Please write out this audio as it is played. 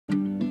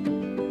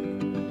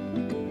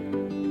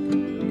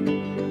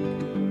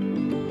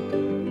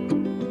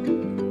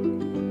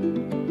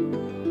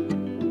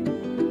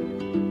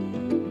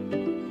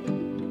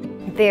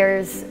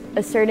There's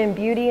a certain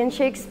beauty in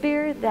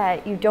Shakespeare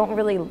that you don't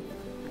really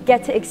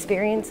get to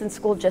experience in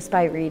school just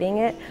by reading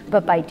it,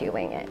 but by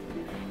doing it.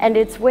 And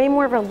it's way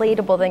more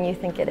relatable than you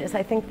think it is.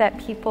 I think that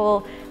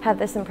people have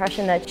this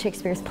impression that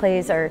Shakespeare's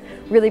plays are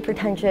really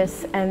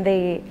pretentious and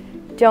they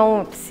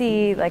don't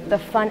see like the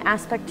fun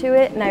aspect to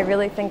it, and I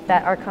really think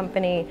that our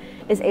company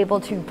is able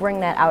to bring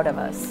that out of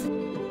us.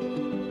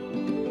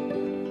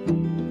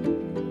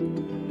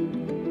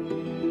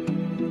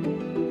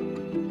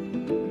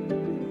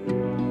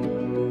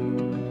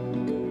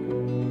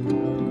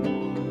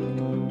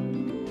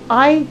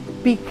 I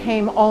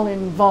became all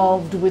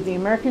involved with the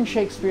American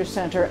Shakespeare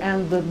Center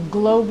and the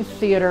Globe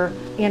Theater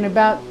in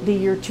about the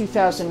year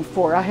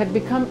 2004. I had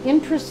become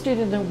interested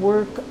in the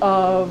work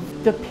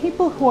of the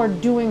people who are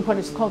doing what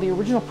is called the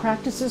original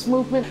practices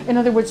movement. In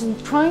other words,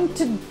 trying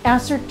to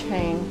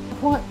ascertain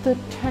what the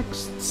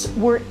texts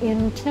were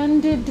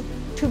intended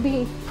to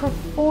be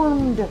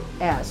performed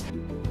as.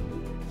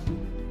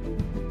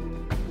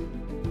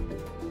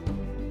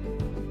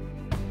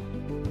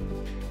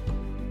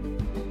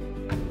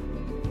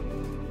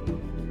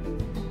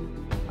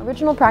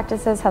 Original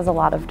practices has a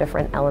lot of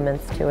different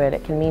elements to it.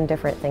 It can mean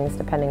different things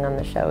depending on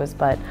the shows,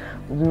 but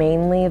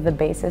mainly the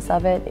basis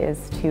of it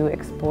is to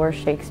explore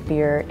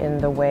Shakespeare in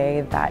the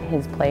way that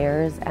his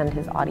players and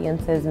his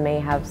audiences may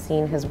have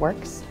seen his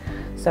works.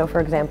 So for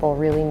example,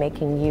 really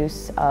making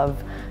use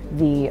of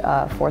the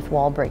fourth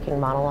wall breaking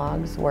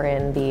monologues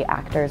wherein the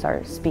actors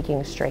are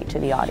speaking straight to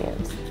the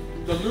audience.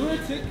 The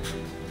lunatic,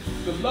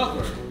 the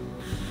lover,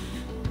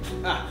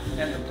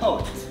 and the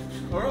poet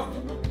are up.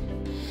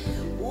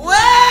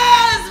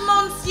 Where's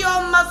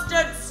Monsieur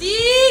Mustard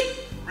Seed?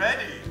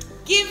 Ready.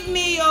 Give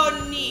me your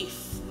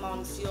niece,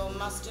 Monsieur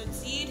Mustard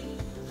Seed.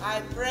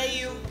 I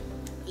pray you,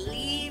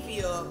 leave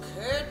your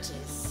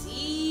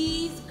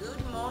courtesies, good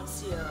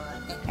Monsieur.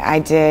 I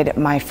did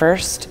my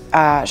first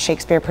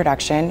Shakespeare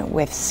production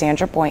with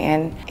Sandra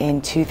Boynton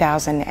in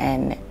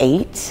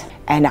 2008,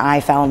 and I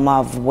fell in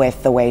love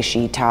with the way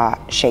she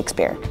taught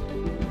Shakespeare.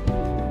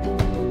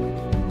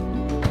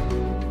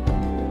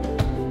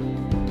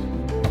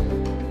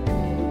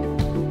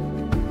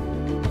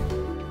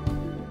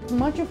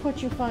 Much of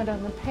what you find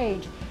on the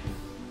page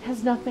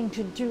has nothing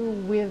to do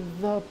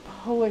with the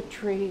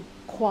poetry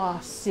qua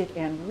sit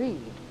and read.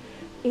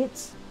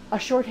 It's a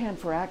shorthand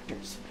for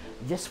actors.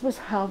 This was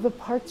how the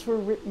parts were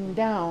written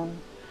down,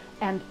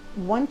 and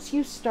once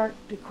you start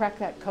to crack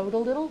that code a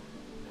little,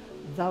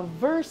 the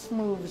verse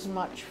moves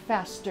much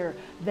faster.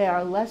 They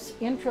are less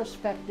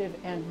introspective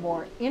and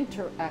more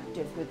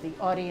interactive with the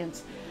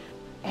audience,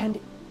 and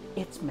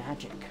it's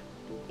magic.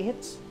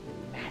 It's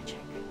magic.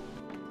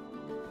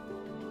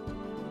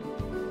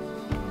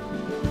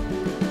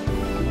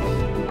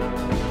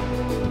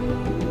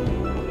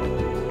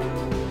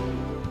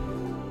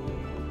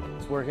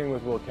 Working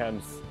with Will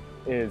Kempe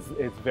is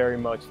very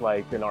much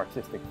like an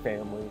artistic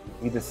family.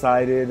 We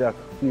decided a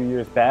few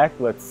years back,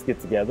 let's get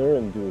together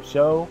and do a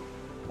show.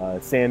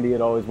 Sandy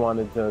had always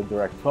wanted to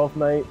direct 12th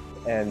Night,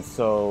 and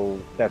so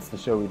that's the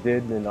show we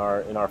did in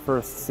our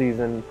first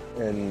season.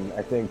 And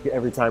I think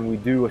every time we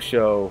do a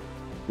show,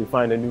 we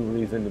find a new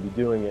reason to be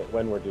doing it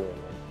when we're doing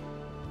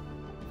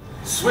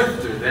it.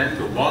 Swifter than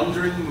the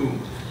wandering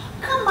moon.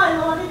 Come, my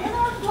lord, and in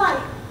our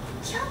flight,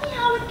 tell me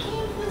how it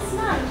came this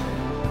night.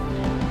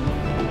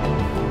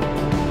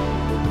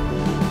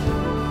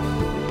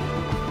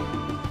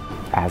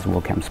 As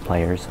Will Kempe's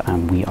players,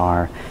 we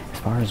are, as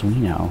far as we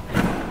know,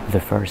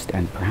 the first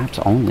and perhaps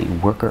only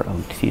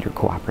worker-owned theater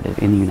cooperative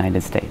in the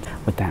United States.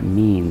 What that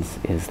means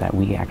is that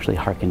we actually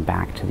harken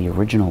back to the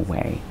original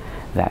way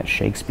that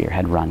Shakespeare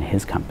had run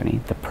his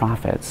company. The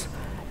profits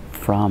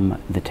from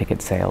the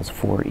ticket sales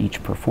for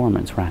each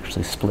performance were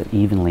actually split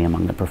evenly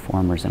among the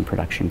performers and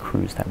production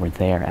crews that were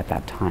there at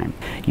that time.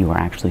 You are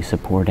actually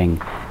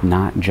supporting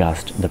not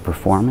just the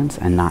performance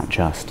and not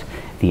just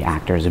the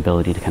actor's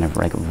ability to kind of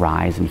like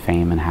rise in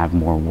fame and have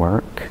more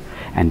work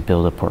and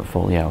build a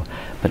portfolio,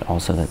 but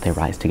also that they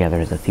rise together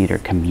as a theater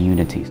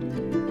community.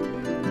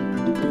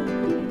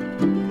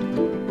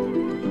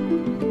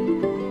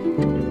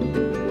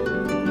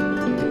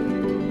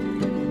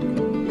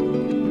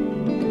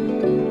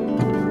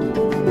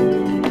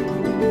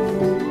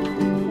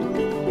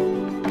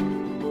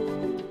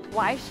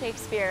 Why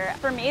Shakespeare?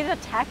 For me, the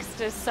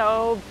text is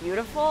so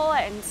beautiful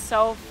and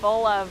so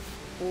full of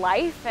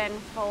life and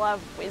full of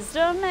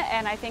wisdom,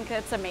 and I think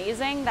it's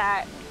amazing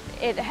that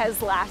it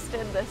has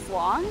lasted this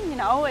long. You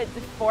know, it's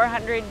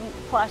 400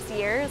 plus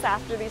years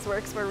after these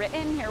works were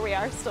written, here we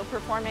are still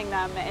performing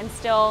them and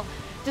still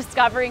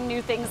discovering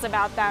new things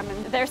about them,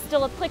 and they're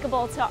still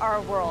applicable to our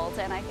world,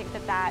 and I think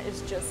that that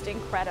is just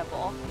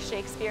incredible.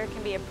 Shakespeare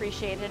can be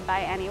appreciated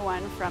by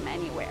anyone from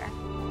anywhere.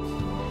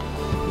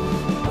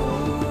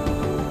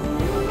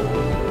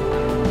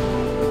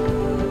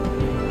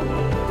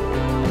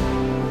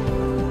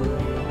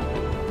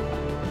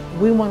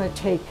 We want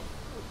to take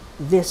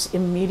this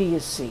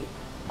immediacy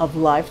of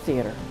live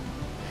theater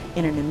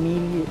in an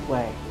immediate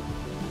way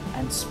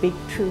and speak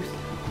truth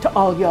to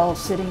all y'all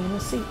sitting in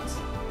the seats.